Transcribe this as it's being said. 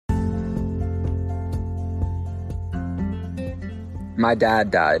My dad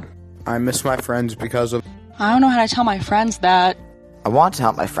died. I miss my friends because of... I don't know how to tell my friends that. I want to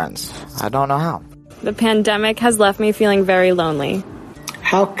help my friends. I don't know how. The pandemic has left me feeling very lonely.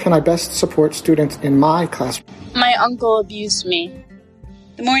 How can I best support students in my class? My uncle abused me.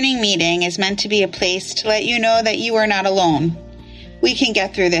 The morning meeting is meant to be a place to let you know that you are not alone. We can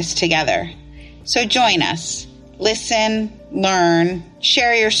get through this together. So join us. Listen, learn,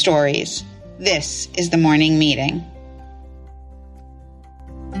 share your stories. This is the morning meeting.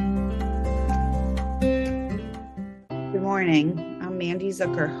 Good morning. I'm Mandy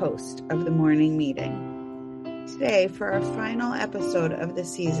Zucker, host of the morning meeting. Today, for our final episode of the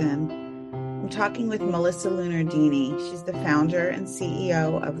season, I'm talking with Melissa Lunardini. She's the founder and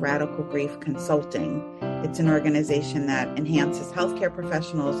CEO of Radical Grief Consulting. It's an organization that enhances healthcare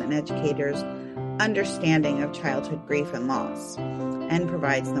professionals and educators' understanding of childhood grief and loss and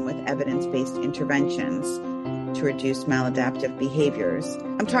provides them with evidence-based interventions to reduce maladaptive behaviors.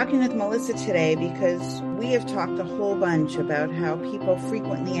 I'm talking with Melissa today because we have talked a whole bunch about how people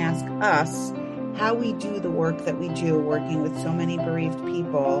frequently ask us how we do the work that we do, working with so many bereaved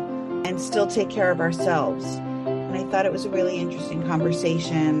people and still take care of ourselves. And I thought it was a really interesting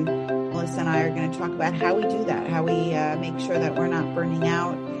conversation. Melissa and I are going to talk about how we do that, how we make sure that we're not burning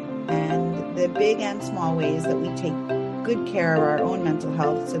out, and the big and small ways that we take good care of our own mental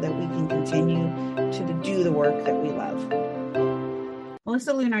health so that we can continue to do the work that we love.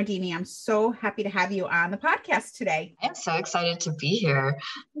 Melissa Lunardini, I'm so happy to have you on the podcast today. I'm so excited to be here.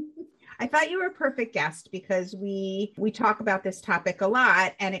 I thought you were a perfect guest because we talk about this topic a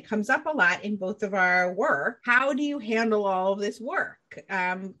lot and it comes up a lot in both of our work. How do you handle all of this work?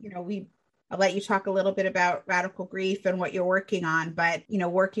 I'll let you talk a little bit about Radical Grief and what you're working on, but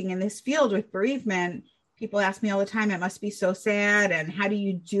working in this field with bereavement, people ask me all the time, it must be so sad, and how do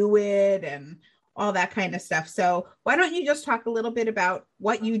you do it, and all that kind of stuff. So why don't you just talk a little bit about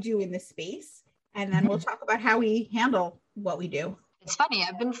what you do in this space, and then we'll talk about how we handle what we do. It's funny,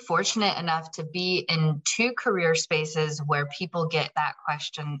 I've been fortunate enough to be in two career spaces where people get that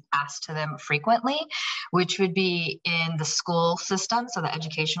question asked to them frequently, which would be in the school system, so the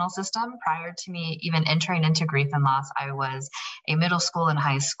educational system. Prior to me even entering into grief and loss, I was a middle school and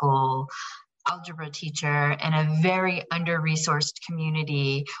high school algebra teacher in a very under-resourced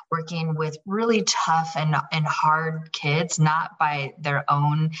community, working with really tough and hard kids, not by their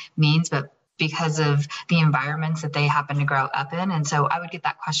own means, but because of the environments that they happen to grow up in. And so I would get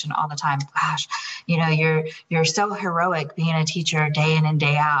that question all the time. Gosh, you're so heroic being a teacher day in and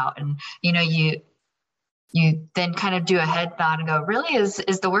day out. And, you then kind of do a head nod and go, really, is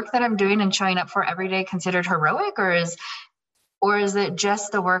the work that I'm doing and showing up for every day considered heroic, or is it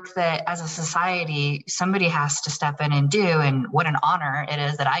just the work that as a society, somebody has to step in and do, and what an honor it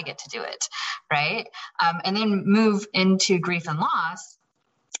is that I get to do it, right? And then move into grief and loss,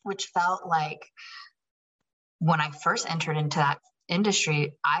 which felt like when I first entered into that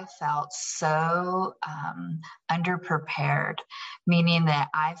industry, I felt so underprepared, meaning that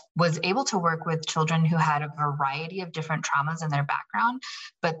I was able to work with children who had a variety of different traumas in their background,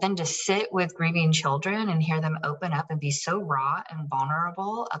 but then to sit with grieving children and hear them open up and be so raw and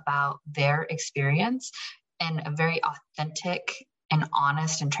vulnerable about their experience in a very authentic and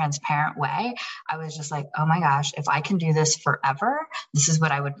honest and transparent way, I was just like, oh my gosh, if I can do this forever, this is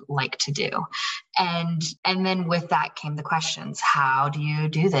what I would like to do. And then with that came the questions. How do you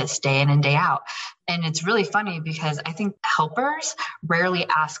do this day in and day out? And it's really funny because I think helpers rarely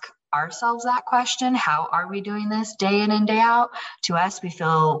ask ourselves that question. How are we doing this day in and day out? To us,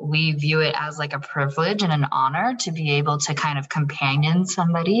 we view it as like a privilege and an honor to be able to kind of companion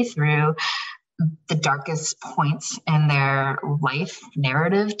somebody through the darkest points in their life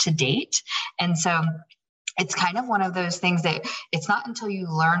narrative to date. And so it's kind of one of those things that it's not until you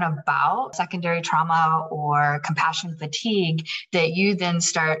learn about secondary trauma or compassion fatigue that you then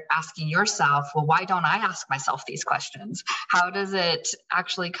start asking yourself, well, why don't I ask myself these questions? How does it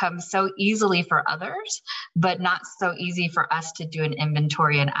actually come so easily for others, but not so easy for us to do an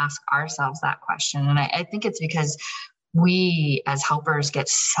inventory and ask ourselves that question? And I think it's because we as helpers get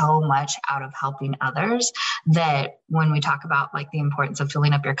so much out of helping others that when we talk about like the importance of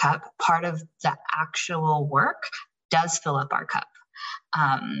filling up your cup, part of the actual work does fill up our cup.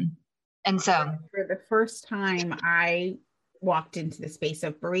 And so for the first time I walked into the space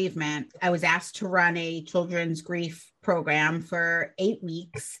of bereavement, I was asked to run a children's grief program for 8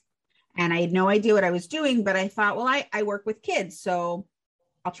 weeks. And I had no idea what I was doing, but I thought, well, I work with kids, so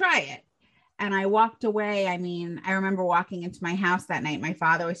I'll try it. And I walked away. I mean, I remember walking into my house that night. My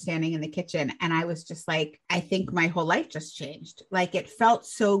father was standing in the kitchen and I was just like, I think my whole life just changed. Like it felt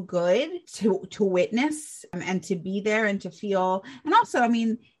so good to witness and to be there and to feel. And also, I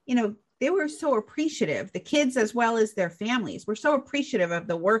mean, you know, they were so appreciative. The kids, as well as their families, were so appreciative of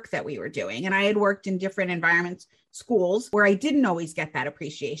the work that we were doing. And I had worked in different environments, schools, where I didn't always get that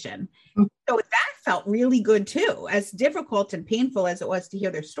appreciation. So that felt really good too. As difficult and painful as it was to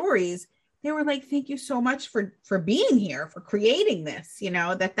hear their stories, they were like, thank you so much for being here, for creating this, you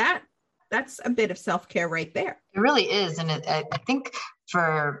know, that's a bit of self-care right there. It really is. And I think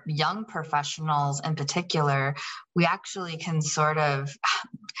for young professionals in particular, we actually can sort of,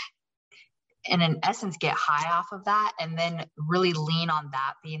 in essence, get high off of that and then really lean on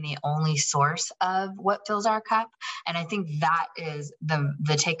that being the only source of what fills our cup. And I think that is the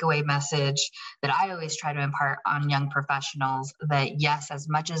takeaway message that I always try to impart on young professionals, that yes, as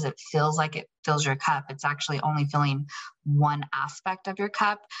much as it feels like it fills your cup, it's actually only filling one aspect of your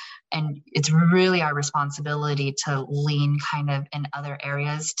cup. And it's really our responsibility to lean kind of in other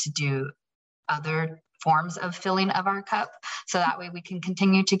areas to do other forms of filling of our cup, so that way we can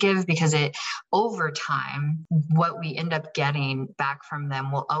continue to give, because it over time, what we end up getting back from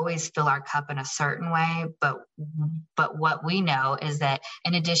them will always fill our cup in a certain way. But what we know is that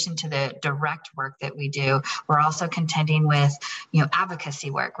in addition to the direct work that we do, we're also contending with, you know,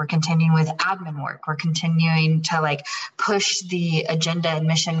 advocacy work. We're contending with admin work. We're continuing to like push the agenda and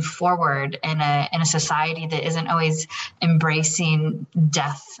mission forward in a society that isn't always embracing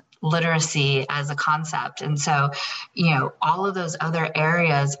death literacy as a concept. And so, you know, all of those other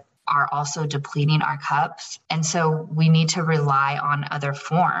areas are also depleting our cups. And so we need to rely on other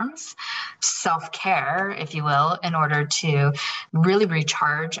forms, self-care, if you will, in order to really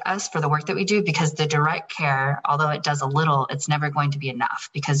recharge us for the work that we do, because the direct care, although it does a little, it's never going to be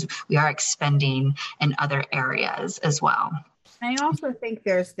enough because we are expending in other areas as well. I also think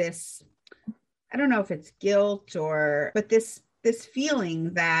there's this, I don't know if it's guilt but this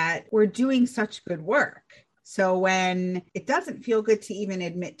feeling that we're doing such good work. So when it doesn't feel good to even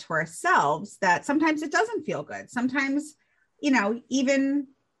admit to ourselves that sometimes it doesn't feel good. Sometimes, you know, even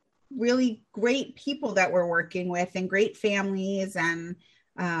really great people that we're working with and great families and,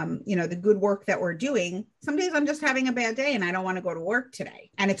 you know, the good work that we're doing. Some days I'm just having a bad day and I don't want to go to work today.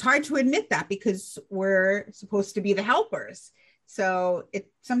 And it's hard to admit that because we're supposed to be the helpers. So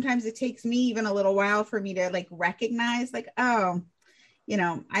sometimes it takes me even a little while for me to like recognize like, oh, you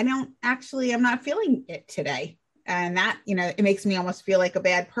know, I'm not feeling it today. And that, you know, it makes me almost feel like a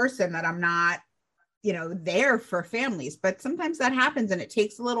bad person that I'm not, you know, there for families. But sometimes that happens and it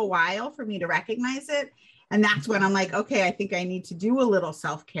takes a little while for me to recognize it. And that's when I'm like, okay, I think I need to do a little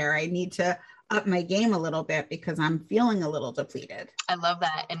self-care. I need to up my game a little bit because I'm feeling a little depleted. I love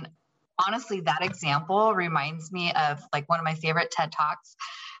that. And honestly, that example reminds me of like one of my favorite TED Talks.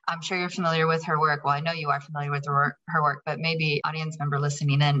 I'm sure you're familiar with her work. Well, I know you are familiar with her work, but maybe audience member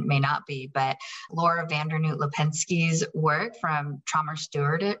listening in may not be. But Laura Vandernoot Lipinski's work from Trauma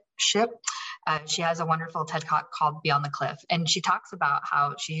Stewardship, she has a wonderful TED Talk called Beyond the Cliff. And she talks about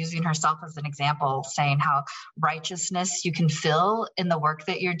how she's using herself as an example, saying how righteousness you can feel in the work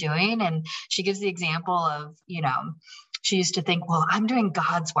that you're doing. And she gives the example of, you know, she used to think, well, I'm doing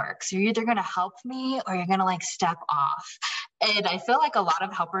God's work. So you're either going to help me or you're going to like step off. And I feel like a lot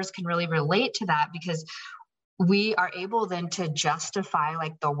of helpers can really relate to that because we are able then to justify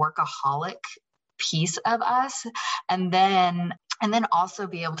like the workaholic piece of us. And then also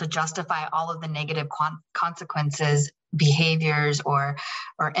be able to justify all of the negative consequences, behaviors or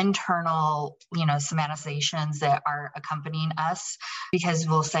internal, you know, somatizations that are accompanying us, because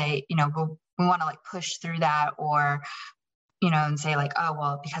we'll say, you know, we want to like push through that, or, you know, and say like, oh,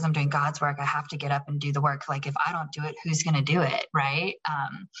 well, because I'm doing God's work, I have to get up and do the work. Like if I don't do it, who's going to do it? Right.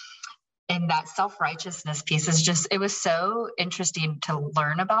 And that self-righteousness piece is just, it was so interesting to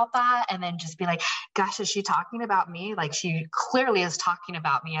learn about that. And then just be like, gosh, is she talking about me? Like she clearly is talking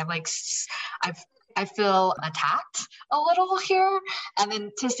about me. I feel attacked a little here. And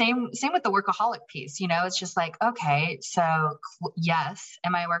then same with the workaholic piece, you know, it's just like, okay, so yes,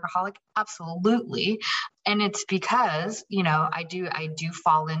 am I a workaholic? Absolutely. And it's because, you know, I do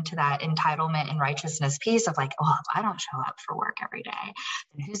fall into that entitlement and righteousness piece of like, well, if I don't show up for work every day,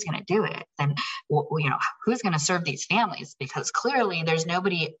 then who's going to do it? Then, well, you know, who's going to serve these families? Because clearly there's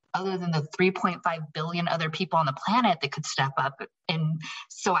nobody other than the 3.5 billion other people on the planet that could step up. And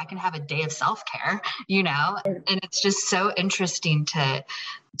so I can have a day of self-care, you know, and it's just so interesting to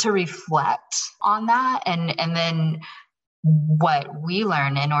reflect on that. And then what we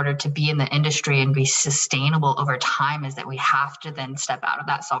learn in order to be in the industry and be sustainable over time is that we have to then step out of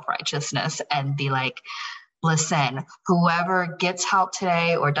that self-righteousness and be like, listen, whoever gets help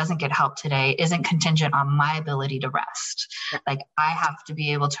today or doesn't get help today isn't contingent on my ability to rest. Like, I have to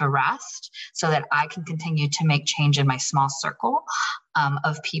be able to rest so that I can continue to make change in my small circle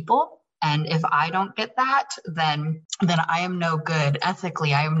of people. And if I don't get that, then I am no good.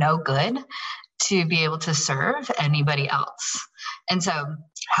 Ethically, I am no good to be able to serve anybody else. And so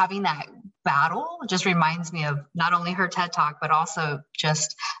having that battle just reminds me of not only her TED Talk, but also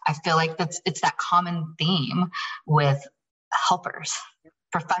just, I feel like it's that common theme with helpers,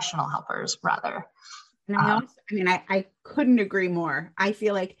 professional helpers rather. And I couldn't agree more. I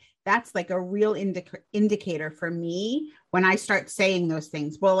feel like that's like a real indicator for me when I start saying those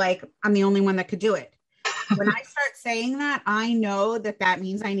things. Well, like, I'm the only one that could do it. When I start saying that, I know that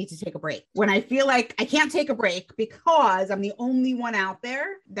means I need to take a break. When I feel like I can't take a break because I'm the only one out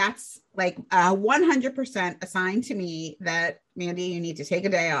there, that's like 100% assigned to me that, Mandy, you need to take a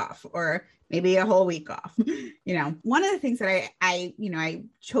day off or maybe a whole week off. You know, one of the things that I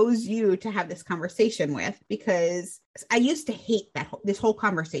chose you to have this conversation with, because I used to hate this whole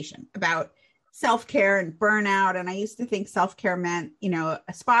conversation about self-care and burnout. And I used to think self-care meant, a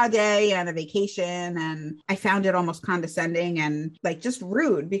spa day and a vacation. And I found it almost condescending and like just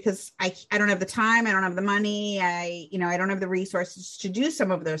rude because I don't have the time. I don't have the money. I don't have the resources to do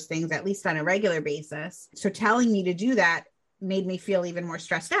some of those things, at least on a regular basis. So telling me to do that made me feel even more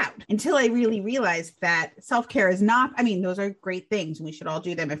stressed out until I really realized that self-care is not, those are great things and we should all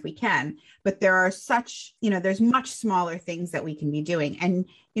do them if we can, but there are there's much smaller things that we can be doing. And,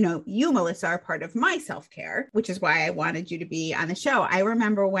 you, Melissa, are part of my self-care, which is why I wanted you to be on the show. I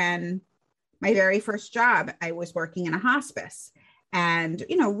remember when my very first job, I was working in a hospice and,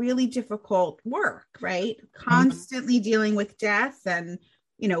 really difficult work, right? Constantly dealing with death and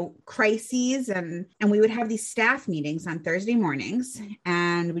crises. And we would have these staff meetings on Thursday mornings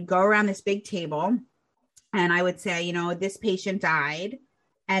and we'd go around this big table and I would say, this patient died.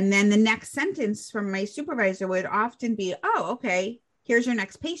 And then the next sentence from my supervisor would often be, oh, okay, here's your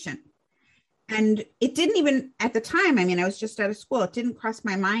next patient. And it didn't even at the time, I was just out of school. It didn't cross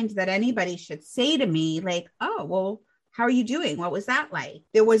my mind that anybody should say to me like, oh, well, how are you doing? What was that like?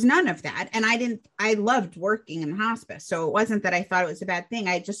 There was none of that. And I loved working in hospice. So it wasn't that I thought it was a bad thing.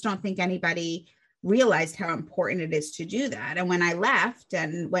 I just don't think anybody realized how important it is to do that. And when I left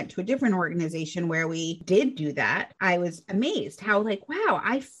and went to a different organization where we did do that, I was amazed how like, wow,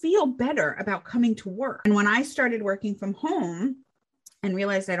 I feel better about coming to work. And when I started working from home and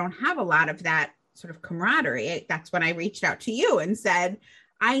realized I don't have a lot of that sort of camaraderie, that's when I reached out to you and said,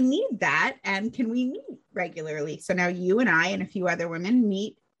 I need that. And can we meet regularly? So now you and I and a few other women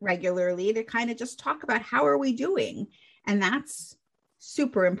meet regularly to kind of just talk about how are we doing? And that's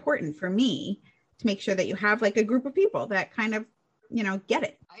super important for me to make sure that you have like a group of people that kind of, get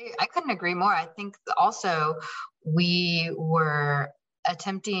it. I couldn't agree more. I think also we were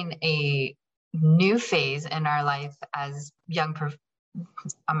attempting a new phase in our life as young,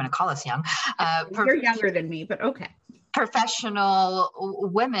 I'm going to call us young. You're younger than me, but okay. Professional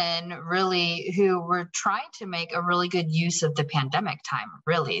women really who were trying to make a really good use of the pandemic time,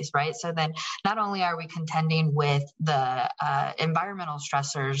 really, right? So then not only are we contending with the environmental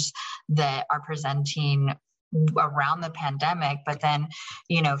stressors that are presenting around the pandemic, but then,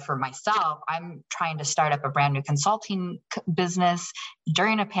 for myself, I'm trying to start up a brand new consulting business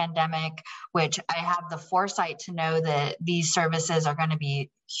during a pandemic, which I have the foresight to know that these services are going to be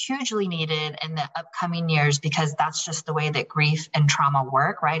hugely needed in the upcoming years because that's just the way that grief and trauma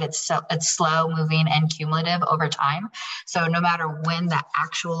work, right? It's slow moving and cumulative over time. So no matter when the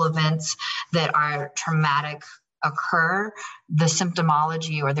actual events that are traumatic occur, the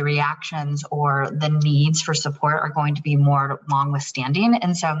symptomology or the reactions or the needs for support are going to be more long withstanding.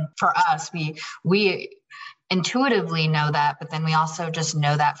 And so for us, we intuitively know that, but then we also just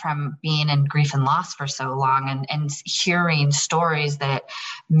know that from being in grief and loss for so long and hearing stories that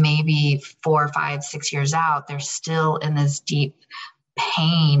maybe 4, 5, 6 years out, they're still in this deep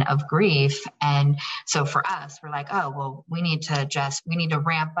pain of grief. And so for us, we're like, oh, well, we need to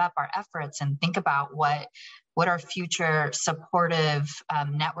ramp up our efforts and think about what our future supportive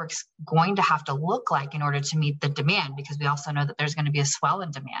networks going to have to look like in order to meet the demand, because we also know that there's going to be a swell in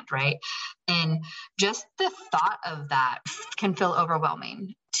demand, right? And just the thought of that can feel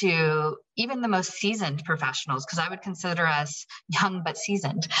overwhelming to even the most seasoned professionals, because I would consider us young but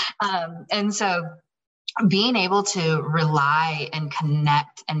seasoned. And so being able to rely and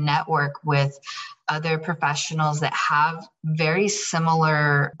connect and network with other professionals that have very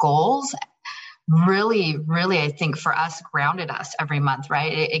similar goals really, really, I think for us, grounded us every month,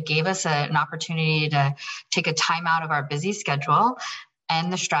 right? It gave us an opportunity to take a time out of our busy schedule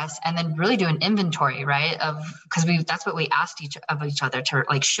and the stress, and then really do an inventory, right? Because that's what we asked each other to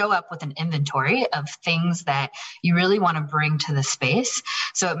like show up with an inventory of things that you really want to bring to the space.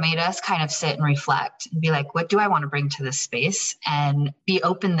 So it made us kind of sit and reflect and be like, what do I want to bring to this space? And be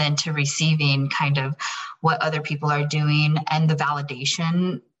open then to receiving kind of what other people are doing and the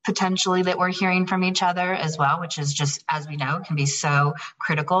validation potentially that we're hearing from each other as well, which is just, as we know, can be so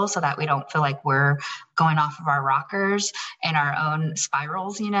critical, so that we don't feel like we're going off of our rockers and our own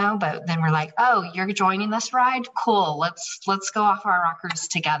spirals, but then we're like, oh, you're joining this ride? Cool. Let's go off our rockers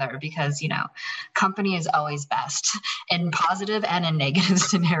together, because, company is always best in positive and in negative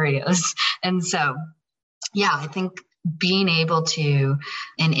scenarios. And so, yeah, I think being able to,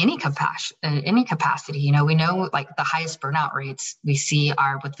 in any capacity, we know like the highest burnout rates we see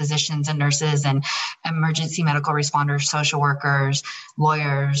are with physicians and nurses and emergency medical responders, social workers,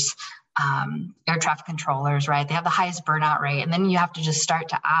 lawyers, air traffic controllers, right? They have the highest burnout rate. And then you have to just start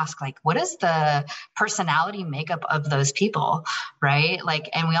to ask, like, what is the personality makeup of those people, right? Like,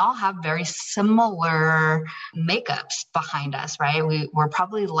 and we all have very similar makeups behind us, right? We're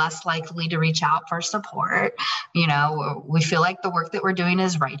probably less likely to reach out for support. We feel like the work that we're doing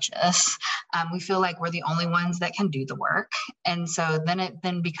is righteous. We feel like we're the only ones that can do the work. And so then it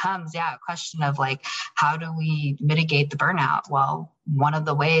becomes, a question of like, how do we mitigate the burnout? Well, one of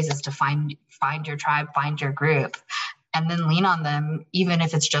the ways is to find your tribe, find your group, and then lean on them, even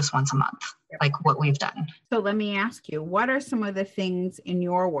if it's just once a month, like what we've done. So let me ask you, what are some of the things in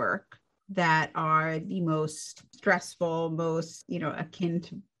your work that are the most stressful, most,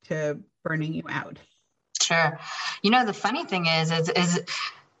 akin to burning you out? Sure. The funny thing is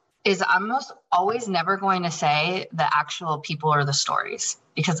I'm almost always never going to say the actual people or the stories,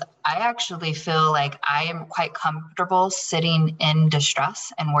 because I actually feel like I am quite comfortable sitting in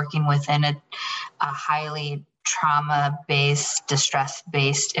distress and working within a highly trauma-based,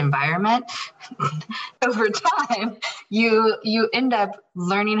 distress-based environment. Over time, you end up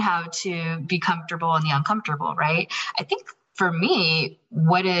learning how to be comfortable in the uncomfortable, right? I think for me,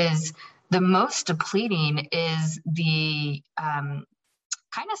 what is the most depleting is the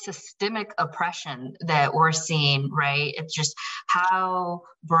kind of systemic oppression that we're seeing, right? It's just how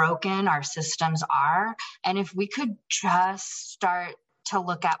broken our systems are. And if we could just start to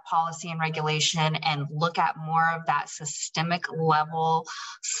look at policy and regulation and look at more of that systemic level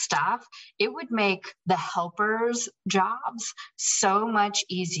stuff, it would make the helpers' jobs so much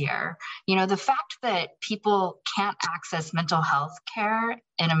easier. The fact that people can't access mental health care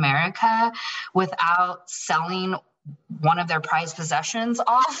in America without selling one of their prized possessions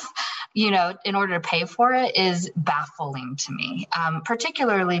off, in order to pay for it is baffling to me,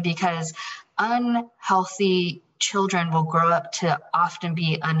 particularly because unhealthy children will grow up to often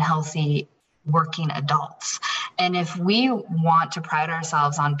be unhealthy working adults. And if we want to pride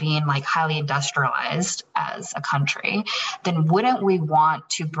ourselves on being like highly industrialized as a country, then wouldn't we want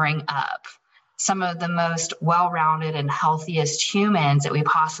to bring up some of the most well-rounded and healthiest humans that we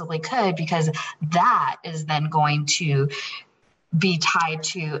possibly could, because that is then going to be tied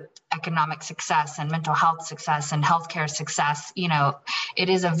to economic success and mental health success and healthcare success. It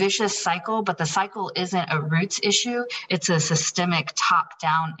is a vicious cycle, but the cycle isn't a roots issue. It's a systemic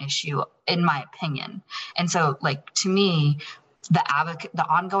top-down issue, in my opinion. And so, like, to me, the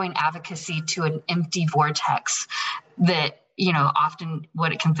ongoing advocacy to an empty vortex that, often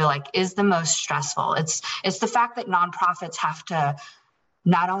what it can feel like is the most stressful. It's the fact that nonprofits have to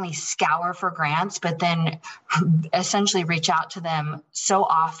not only scour for grants, but then essentially reach out to them so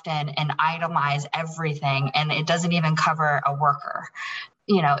often and itemize everything. And it doesn't even cover a worker.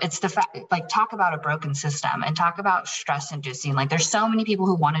 It's the fact, like, talk about a broken system and talk about stress inducing. Like, there's so many people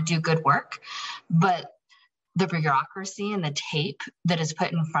who want to do good work, but the bureaucracy and the tape that is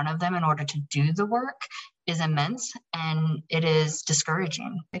put in front of them in order to do the work is immense, and it is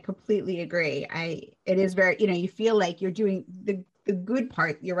discouraging. I completely agree. It is very, you feel like you're doing the good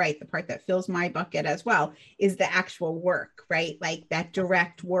part. You're right. The part that fills my bucket as well is the actual work, right? Like that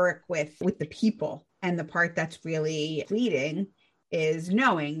direct work with the people. And the part that's really fleeting is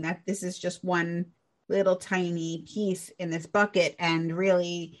knowing that this is just one little tiny piece in this bucket, and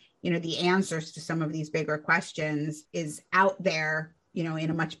really, the answers to some of these bigger questions is out there, in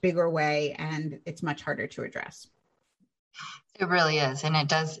a much bigger way, and it's much harder to address. It really is. And it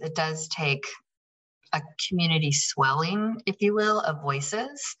does take a community swelling, if you will, of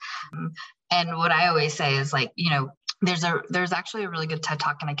voices. And what I always say is, like, there's actually a really good TED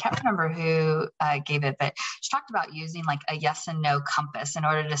Talk, and I can't remember who gave it, but she talked about using like a yes and no compass in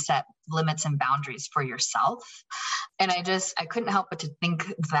order to set limits and boundaries for yourself. And I couldn't help but to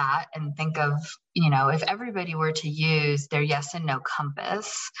think that and think of, if everybody were to use their yes and no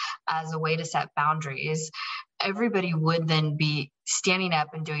compass as a way to set boundaries, everybody would then be standing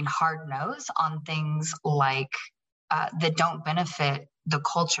up and doing hard no's on things like that don't benefit the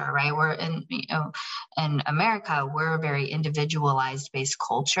culture, right? We're in America, we're a very individualized based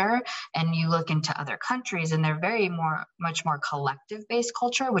culture. And you look into other countries and they're much more collective based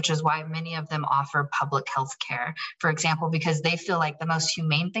culture, which is why many of them offer public health care, for example, because they feel like the most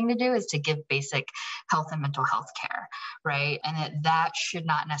humane thing to do is to give basic health and mental health care, right? And that should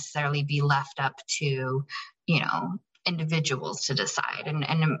not necessarily be left up to, individuals to decide.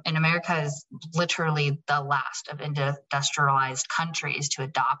 And America is literally the last of industrialized countries to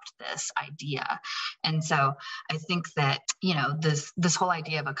adopt this idea. And so I think that, this whole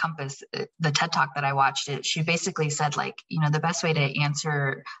idea of a compass, the TED Talk that I watched, she basically said the best way to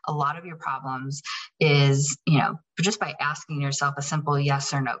answer a lot of your problems is, just by asking yourself a simple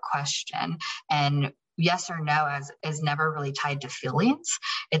yes or no question. And yes or no is never really tied to feelings.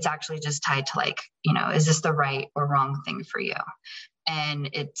 It's actually just tied to is this the right or wrong thing for you? And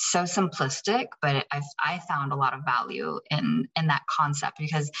it's so simplistic, but I found a lot of value in that concept,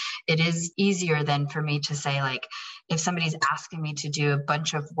 because it is easier than for me to say, if somebody's asking me to do a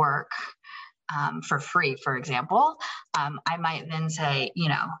bunch of work for free, for example, I might then say,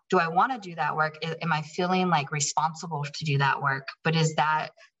 do I want to do that work? Am I feeling responsible to do that work? But is that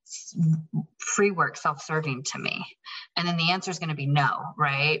free work self-serving to me? And then the answer is going to be no,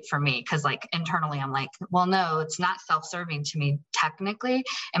 right? For me, because internally I'm well, no, it's not self-serving to me. Technically,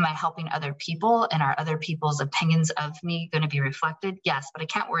 am I helping other people, and are other people's opinions of me going to be reflected? Yes, but I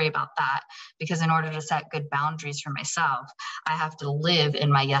can't worry about that, because in order to set good boundaries for myself, I have to live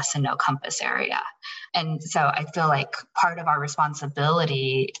in my yes and no compass area. And so I feel like part of our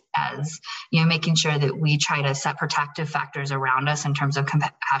responsibility as, making sure that we try to set protective factors around us in terms of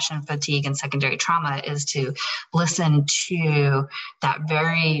compassion fatigue and secondary trauma is to listen to that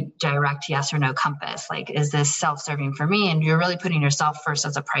very direct yes or no compass. Is this self-serving for me? And you're really putting yourself first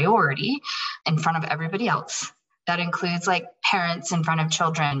as a priority in front of everybody else. That includes parents in front of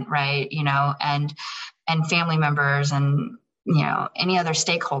children, right? And family members and, any other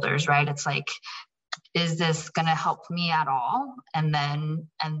stakeholders, right? It's is this going to help me at all? And then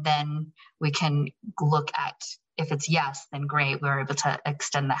we can look at, if it's yes, then great, we're able to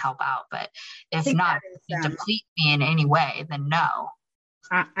extend the help out. But if not, deplete me in any way, then no.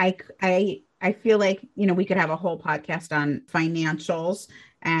 I feel like, we could have a whole podcast on financials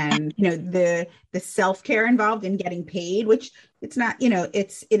and, the self-care involved in getting paid, which it's not,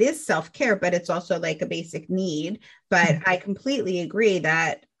 it is self-care, but it's also a basic need. But I completely agree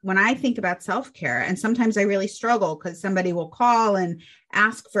that when I think about self-care, and sometimes I really struggle because somebody will call and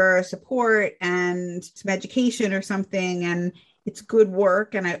ask for support and some education or something, and it's good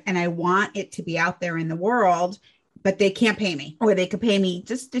work, and I want it to be out there in the world, but they can't pay me, or they could pay me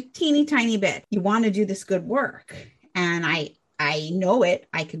just a teeny tiny bit. You want to do this good work, and I know it,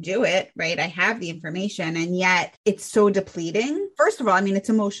 I could do it, right? I have the information, and yet it's so depleting. First of all, it's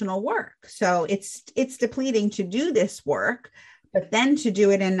emotional work. So it's depleting to do this work. But then to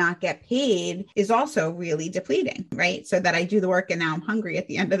do it and not get paid is also really depleting, right? So that I do the work and now I'm hungry at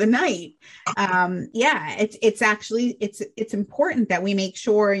the end of the night. It's important that we make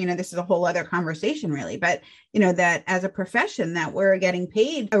sure, this is a whole other conversation really, but that as a profession that we're getting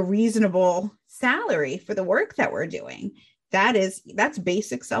paid a reasonable salary for the work that we're doing. That's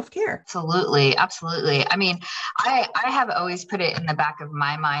basic self-care. Absolutely. Absolutely. I have always put it in the back of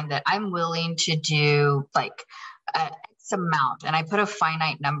my mind that I'm willing to do amount, and I put a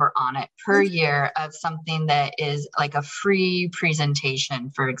finite number on it per year of something that is a free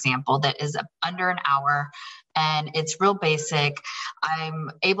presentation, for example, that is under an hour, and it's real basic. I'm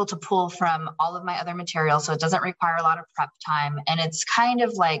able to pull from all of my other materials, so it doesn't require a lot of prep time, and it's kind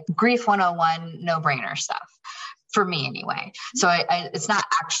of Grief 101 no-brainer stuff. For me anyway. So it's not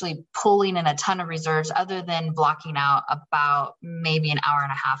actually pulling in a ton of reserves other than blocking out about maybe an hour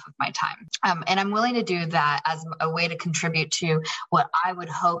and a half of my time. And I'm willing to do that as a way to contribute to what I would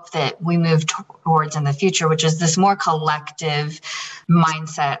hope that we move towards in the future, which is this more collective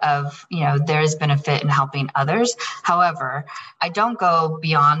mindset of, there is benefit in helping others. However, I don't go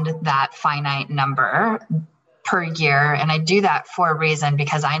beyond that finite number per year. And I do that for a reason,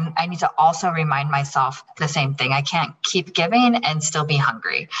 because I need to also remind myself the same thing. I can't keep giving and still be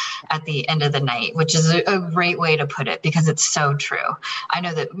hungry at the end of the night, which is a great way to put it, because it's so true. I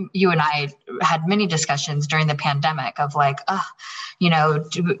know that you and I had many discussions during the pandemic of like,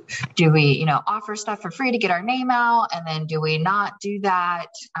 do we, offer stuff for free to get our name out? And then do we not do that?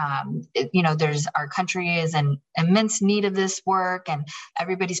 There's, our country is in immense need of this work, and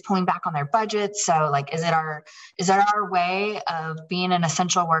everybody's pulling back on their budgets. So like, is it our way of being an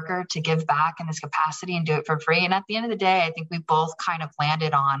essential worker to give back in this capacity and do it for free? And at the end of the day, I think we both kind of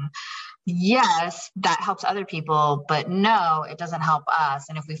landed on, yes, that helps other people, but no, it doesn't help us.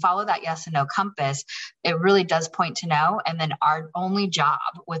 And if we follow that yes and no compass, it really does point to no. And then our only job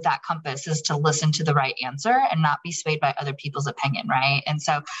with that compass is to listen to the right answer and not be swayed by other people's opinion, right? And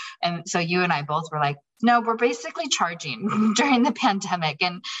so you and I both were like, no, we're basically charging during the pandemic,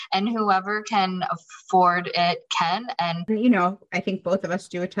 and whoever can afford it can. And I think both of us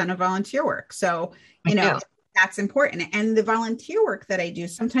do a ton of volunteer work. So, that's important. And the volunteer work that I do,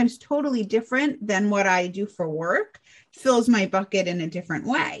 sometimes totally different than what I do for work, fills my bucket in a different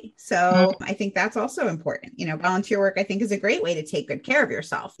way. So I think that's also important. Volunteer work, I think, is a great way to take good care of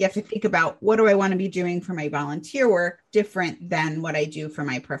yourself. You have to think about, what do I want to be doing for my volunteer work different than what I do for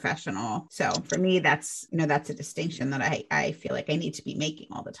my professional? So for me, that's a distinction that I feel like I need to be making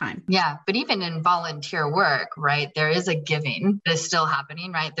all the time. Yeah. But even in volunteer work, right, there is a giving that is still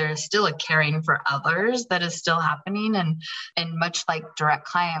happening, right? There is still a caring for others that is still happening. And much like direct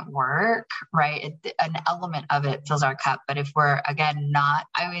client work, right, an element of it fills our cup. But if we're, again, I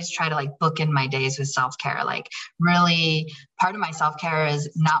always try to like book in my days with self-care. Like, really, part of my self-care is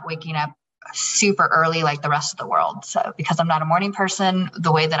not waking up super early like the rest of the world. So because I'm not a morning person,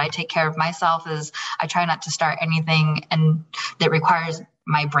 the way that I take care of myself is I try not to start anything and that requires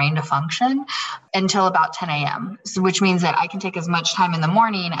my brain to function until about 10 a.m. So, which means that I can take as much time in the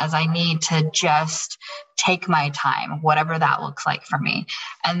morning as I need to just take my time, whatever that looks like for me.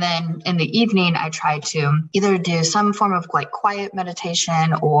 And then in the evening, I try to either do some form of like quiet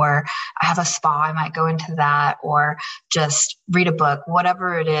meditation, or I have a spa, I might go into that, or just read a book,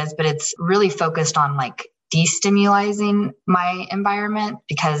 whatever it is. But it's really focused on like destimulating my environment,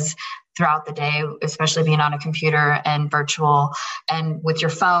 because throughout the day, especially being on a computer and virtual and with your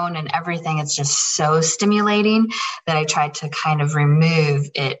phone and everything, it's just so stimulating that I try to kind of remove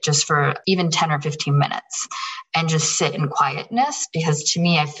it just for even 10 or 15 minutes and just sit in quietness. Because to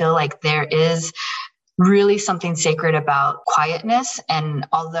me, I feel like there is really something sacred about quietness. And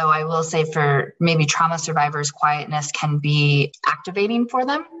although I will say for maybe trauma survivors, quietness can be activating for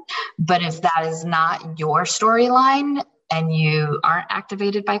them. But if that is not your storyline, and you aren't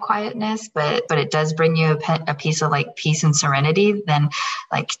activated by quietness, but it does bring you a piece of like peace and serenity, then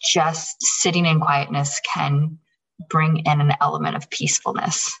like just sitting in quietness can bring in an element of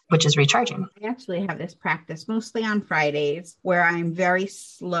peacefulness, which is recharging. I actually have this practice mostly on Fridays where I'm very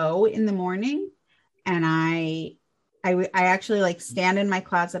slow in the morning, and I actually like stand in my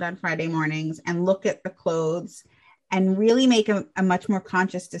closet on Friday mornings and look at the clothes and really make a much more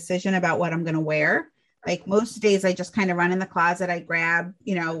conscious decision about what I'm going to wear. Like most days, I just kind of run in the closet. I grab,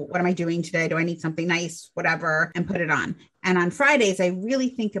 what am I doing today? Do I need something nice, whatever, and put it on. And on Fridays, I really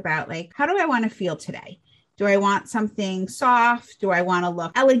think about like, how do I want to feel today? Do I want something soft? Do I want to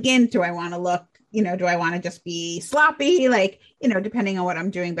look elegant? Do I want to look, do I want to just be sloppy? Like, depending on what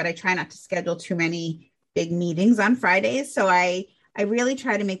I'm doing, but I try not to schedule too many big meetings on Fridays. So I really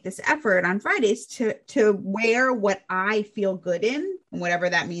try to make this effort on Fridays to wear what I feel good in, whatever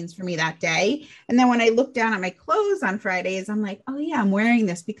that means for me that day. And then when I look down at my clothes on Fridays, I'm like, oh yeah, I'm wearing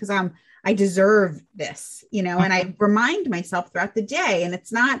this because I deserve this, and I remind myself throughout the day. And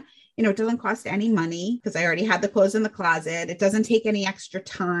it's not, it doesn't cost any money because I already had the clothes in the closet. It doesn't take any extra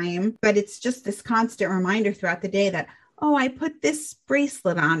time, but it's just this constant reminder throughout the day that, oh, I put this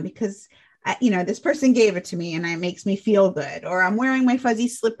bracelet on because this person gave it to me and it makes me feel good, or I'm wearing my fuzzy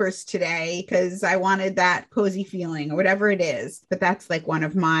slippers today because I wanted that cozy feeling, or whatever it is. But that's like one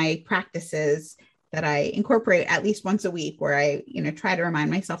of my practices that I incorporate at least once a week, where I, try to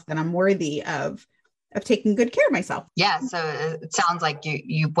remind myself that I'm worthy of taking good care of myself. Yeah. So it sounds like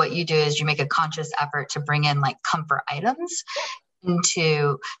you what you do is you make a conscious effort to bring in like comfort items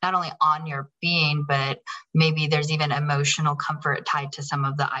into not only on your being, but maybe there's even emotional comfort tied to some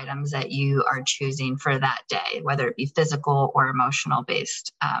of the items that you are choosing for that day, whether it be physical or emotional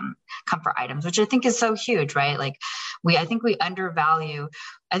based comfort items, which I think is so huge, right? Like I think we undervalue,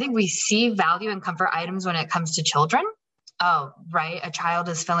 I think we see value in comfort items when it comes to children. Oh, right. A child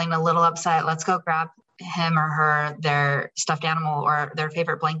is feeling a little upset. Let's go grab him or her their stuffed animal or their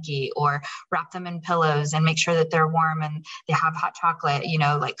favorite blankie, or wrap them in pillows and make sure that they're warm and they have hot chocolate,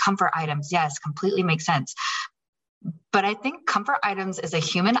 like comfort items. Yes, completely makes sense. But I think comfort items is a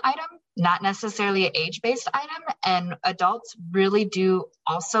human item, not necessarily an age-based item. And adults really do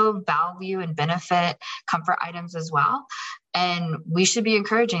also value and benefit comfort items as well. And we should be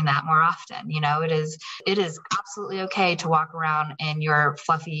encouraging that more often. It is absolutely okay to walk around in your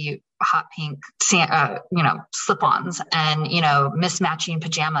fluffy hot pink, slip-ons and, mismatching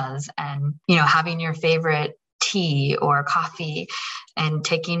pajamas and, having your favorite tea or coffee and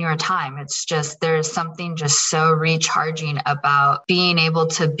taking your time. It's just, there's something just so recharging about being able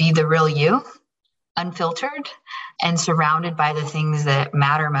to be the real you, unfiltered and surrounded by the things that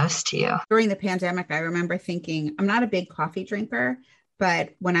matter most to you. During the pandemic, I remember thinking, I'm not a big coffee drinker,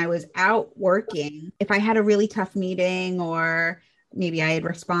 but when I was out working, if I had a really tough meeting or maybe I had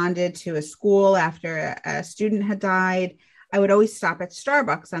responded to a school after a student had died, I would always stop at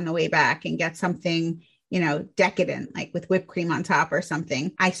Starbucks on the way back and get something decadent, like with whipped cream on top or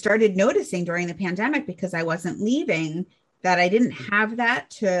something. I started noticing during the pandemic, because I wasn't leaving, that I didn't have that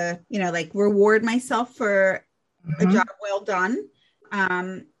to, reward myself for a job well done.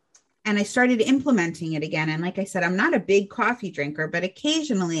 And I started implementing it again. And like I said, I'm not a big coffee drinker, but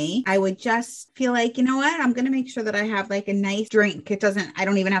occasionally I would just feel like, you know what, I'm going to make sure that I have like a nice drink. I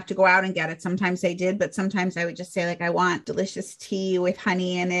don't even have to go out and get it. Sometimes I did, but sometimes I would just say like, I want delicious tea with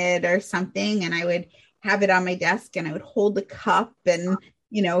honey in it or something. And I would have it on my desk and I would hold the cup and,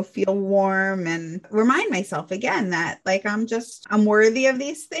 feel warm and remind myself again that like, I'm worthy of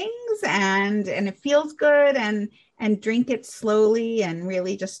these things and it feels good, and drink it slowly and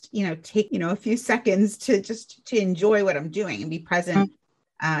really just, take, a few seconds to enjoy what I'm doing and be present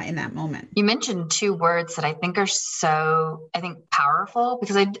in that moment. You mentioned two words that I think are so, powerful,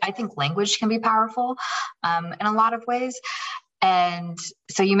 because I think language can be powerful in a lot of ways. And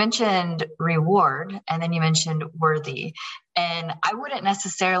so you mentioned reward, and then you mentioned worthy. And I wouldn't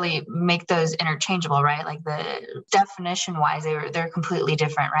necessarily make those interchangeable, right? Like the definition wise, they're completely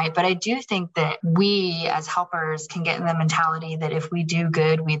different, right? But I do think that we as helpers can get in the mentality that if we do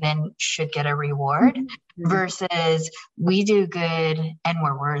good, we then should get a reward, versus we do good and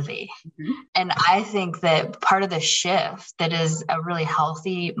we're worthy. And I think that part of the shift that is a really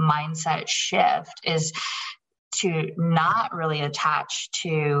healthy mindset shift is to not really attach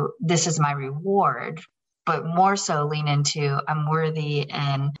to this is my reward, but more so lean into I'm worthy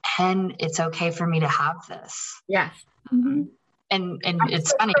and it's okay for me to have this. Yes. And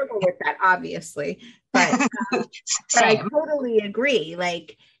it's funny with that, obviously, but I totally agree.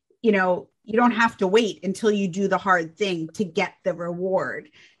 Like, you don't have to wait until you do the hard thing to get the reward.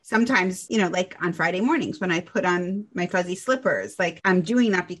 Sometimes, like on Friday mornings when I put on my fuzzy slippers, like I'm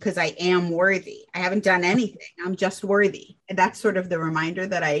doing that because I am worthy. I haven't done anything. I'm just worthy. And that's sort of the reminder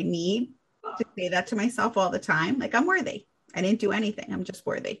that I need to say that to myself all the time. Like, I'm worthy. I didn't do anything. I'm just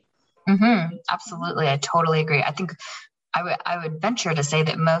worthy. Absolutely. I totally agree. I think I would venture to say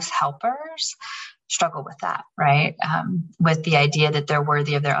that most helpers struggle with that, right? With the idea that they're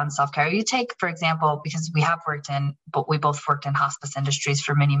worthy of their own self-care. You take, for example, because we both worked in hospice industries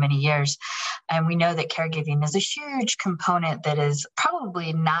for many, many years. And we know that caregiving is a huge component that is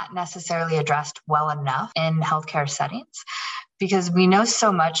probably not necessarily addressed well enough in healthcare settings, because we know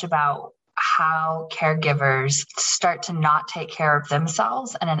so much about how caregivers start to not take care of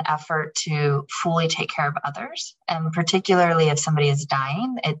themselves in an effort to fully take care of others. And particularly if somebody is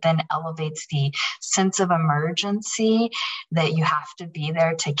dying, it then elevates the sense of emergency that you have to be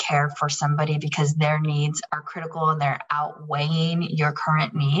there to care for somebody because their needs are critical and they're outweighing your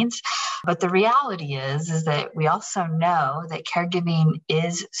current needs. But the reality is that we also know that caregiving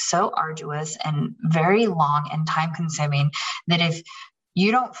is so arduous and very long and time consuming that if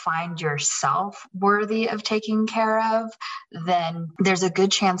you don't find yourself worthy of taking care of, then there's a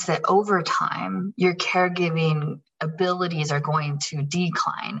good chance that over time, your caregiving abilities are going to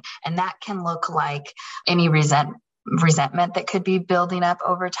decline. And that can look like any resentment that could be building up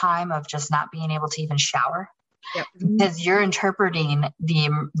over time of just not being able to even shower. Yep. Because you're interpreting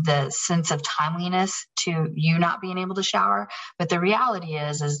the sense of timeliness to you not being able to shower. But the reality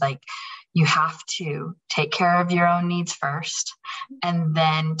is like, you have to take care of your own needs first and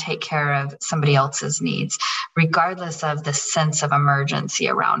then take care of somebody else's needs, regardless of the sense of emergency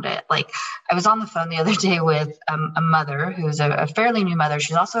around it. Like I was on the phone the other day with a mother who's a fairly new mother.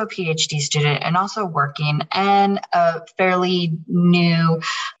 She's also a PhD student and also working, and a fairly new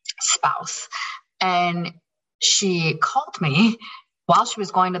spouse. And she called me while she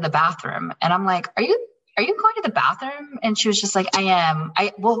was going to the bathroom. And I'm like, are you going to the bathroom? And she was just like, I am.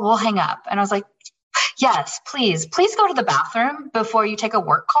 We'll hang up. And I was like, Yes, please go to the bathroom before you take a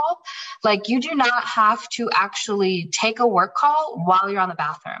work call. Like, you do not have to actually take a work call while you're on the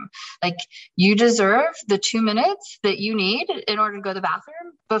bathroom. Like, you deserve the 2 minutes that you need in order to go to the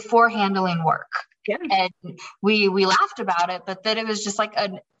bathroom before handling work. Yeah. And we laughed about it, but then it was just like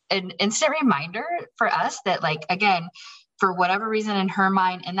an instant reminder for us that, like, again, for whatever reason in her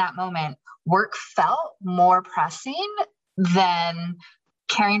mind in that moment, work felt more pressing than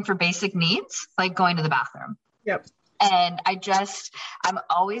caring for basic needs, like going to the bathroom. Yep. And I'm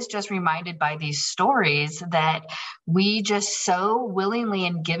always just reminded by these stories that we just so willingly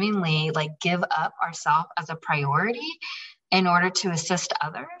and givingly like give up ourselves as a priority in order to assist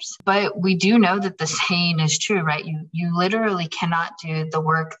others. But we do know that the saying is true, right? You literally cannot do the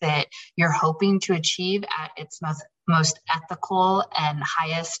work that you're hoping to achieve at its most ethical and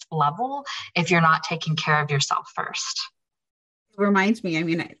highest level if you're not taking care of yourself first. Reminds me, I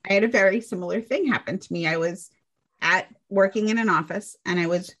mean, I had a very similar thing happen to me. I was working in an office and I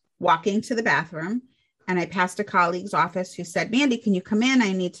was walking to the bathroom and I passed a colleague's office who said, Mandy, can you come in?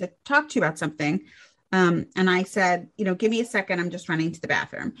 I need to talk to you about something. And I said, give me a second. I'm just running to the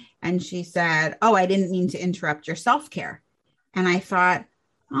bathroom. And she said, oh, I didn't mean to interrupt your self-care. And I thought,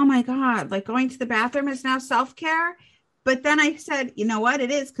 oh my God, like going to the bathroom is now self-care. But then I said, you know what,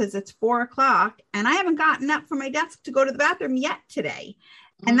 it is, because it's 4:00 and I haven't gotten up from my desk to go to the bathroom yet today.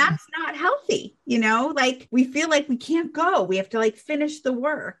 And that's not healthy. Like we feel like we can't go. We have to like finish the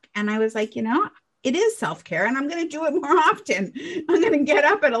work. And I was like, it is self-care and I'm going to do it more often. I'm going to get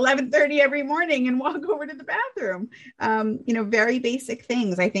up at 11:30 every morning and walk over to the bathroom. Very basic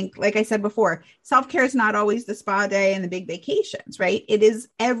things. I think, like I said before, self-care is not always the spa day and the big vacations, right? It is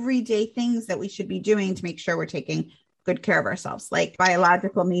everyday things that we should be doing to make sure we're taking good care of ourselves, like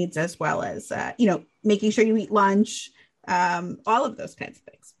biological needs, as well as, making sure you eat lunch, all of those kinds of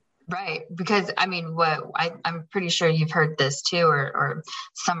things. Right. Because I mean, I'm pretty sure you've heard this too, or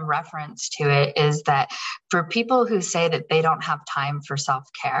some reference to it, is that for people who say that they don't have time for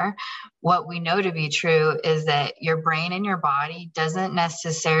self-care, what we know to be true is that your brain and your body doesn't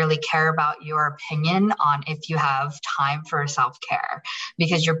necessarily care about your opinion on if you have time for self-care,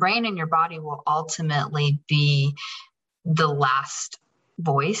 because your brain and your body will ultimately be the last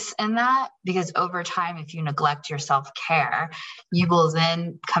voice in that, because over time, if you neglect your self-care, you will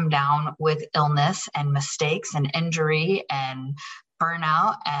then come down with illness and mistakes and injury and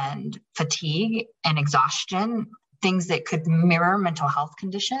burnout and fatigue and exhaustion, things that could mirror mental health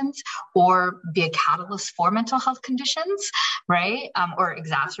conditions or be a catalyst for mental health conditions, right? Or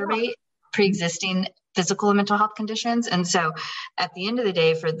exacerbate pre-existing physical and mental health conditions. And so at the end of the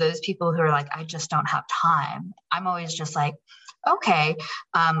day, for those people who are like, I just don't have time, I'm always just like, okay,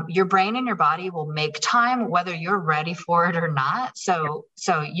 your brain and your body will make time whether you're ready for it or not. So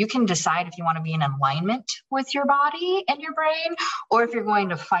you can decide if you want to be in alignment with your body and your brain, or if you're going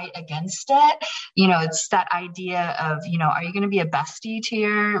to fight against it. It's that idea of, are you going to be a bestie to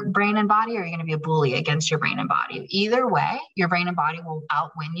your brain and body, or are you going to be a bully against your brain and body? Either way, your brain and body will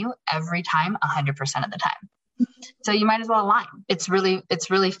outwin you every time, 100% of the time. So you might as well align. It's really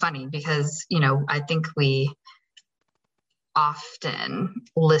funny because, I think we often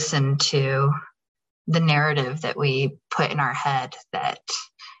listen to the narrative that we put in our head that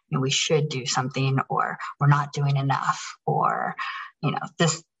we should do something, or we're not doing enough, or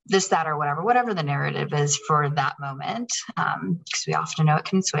this, that, or whatever the narrative is for that moment, because we often know it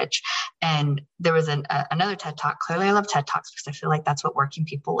can switch. And there was another TED Talk. Clearly, I love TED Talks because I feel like that's what working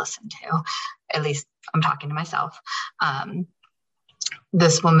people listen to. At least I'm talking to myself.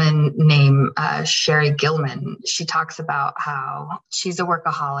 This woman named Sherry Gilman, she talks about how she's a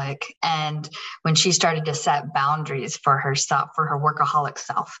workaholic. And when she started to set boundaries for herself, for her workaholic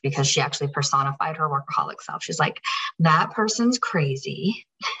self, because she actually personified her workaholic self, she's like, that person's crazy.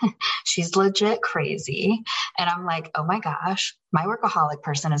 She's legit crazy. And I'm like, oh my gosh, my workaholic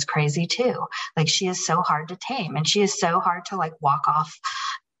person is crazy too. Like, she is so hard to tame, and she is so hard to like walk off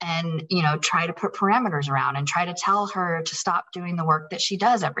and, try to put parameters around and try to tell her to stop doing the work that she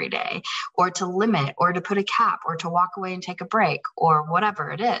does every day, or to limit, or to put a cap, or to walk away and take a break, or whatever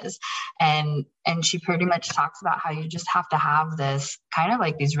it is. And she pretty much talks about how you just have to have this kind of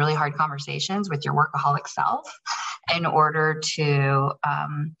like these really hard conversations with your workaholic self in order to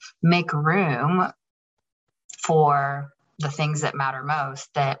make room for the things that matter most,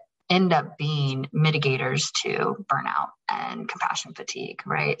 that end up being mitigators to burnout and compassion fatigue,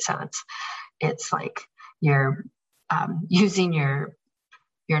 right? So it's like you're using your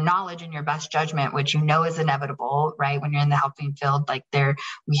your knowledge and your best judgment, which you know is inevitable, right? When you're in the helping field, like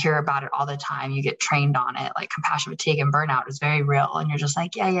we hear about it all the time. You get trained on it. Like compassion fatigue and burnout is very real. And you're just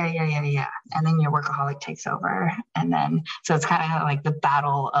like, yeah. And then your workaholic takes over. And then, so it's kind of like the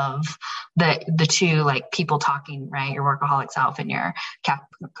battle of the two, like people talking, right? Your workaholic self and your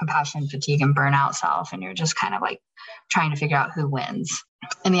compassion fatigue and burnout self. And you're just kind of like trying to figure out who wins.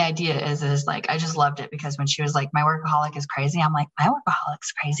 And the idea is like, I just loved it because when she was like, my workaholic is crazy, I'm like, my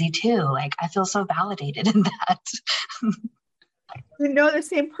workaholic's crazy too. Like, I feel so validated in that. You know, the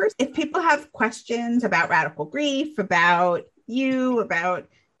same person. If people have questions about radical grief, about you, about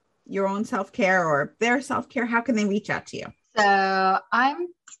your own self-care or their self-care, how can they reach out to you? So I'm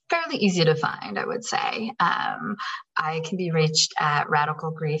fairly easy to find, I would say. I can be reached at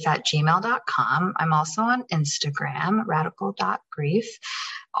radicalgrief@gmail.com. I'm also on Instagram, radical.grief.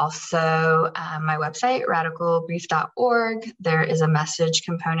 Also, my website, radicalgrief.org. There is a message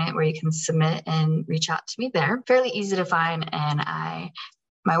component where you can submit and reach out to me there. Fairly easy to find. And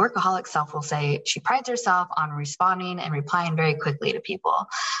my workaholic self will say she prides herself on responding and replying very quickly to people.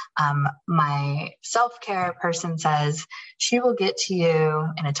 My self-care person says she will get to you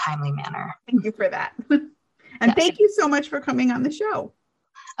in a timely manner. Thank you for that. And thank you so much for coming on the show.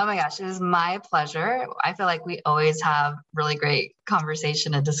 Oh my gosh, it is my pleasure. I feel like we always have really great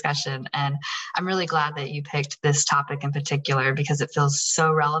conversation and discussion. And I'm really glad that you picked this topic in particular because it feels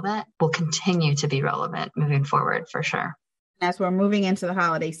so relevant, will continue to be relevant moving forward for sure. As we're moving into the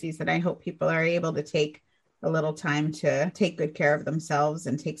holiday season, I hope people are able to take a little time to take good care of themselves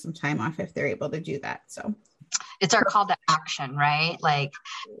and take some time off if they're able to do that. So it's our call to action, right? Like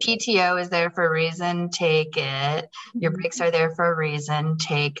PTO is there for a reason, take it. Your breaks are there for a reason,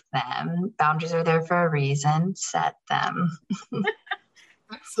 take them. Boundaries are there for a reason, set them.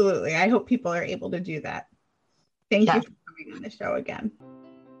 Absolutely. I hope people are able to do that. Thank you for coming on the show again.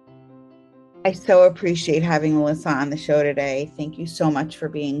 I so appreciate having Melissa on the show today. Thank you so much for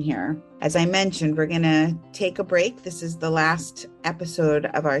being here. As I mentioned, we're going to take a break. This is the last episode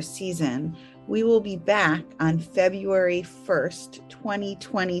of our season. We will be back on February 1st,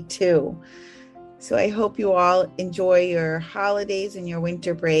 2022. So I hope you all enjoy your holidays and your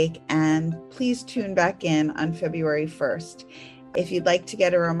winter break, and please tune back in on February 1st. If you'd like to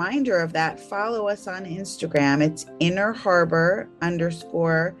get a reminder of that, follow us on Instagram. It's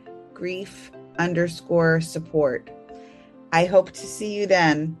innerharbor_grief_support. I hope to see you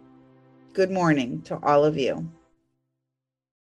then. Good morning to all of you.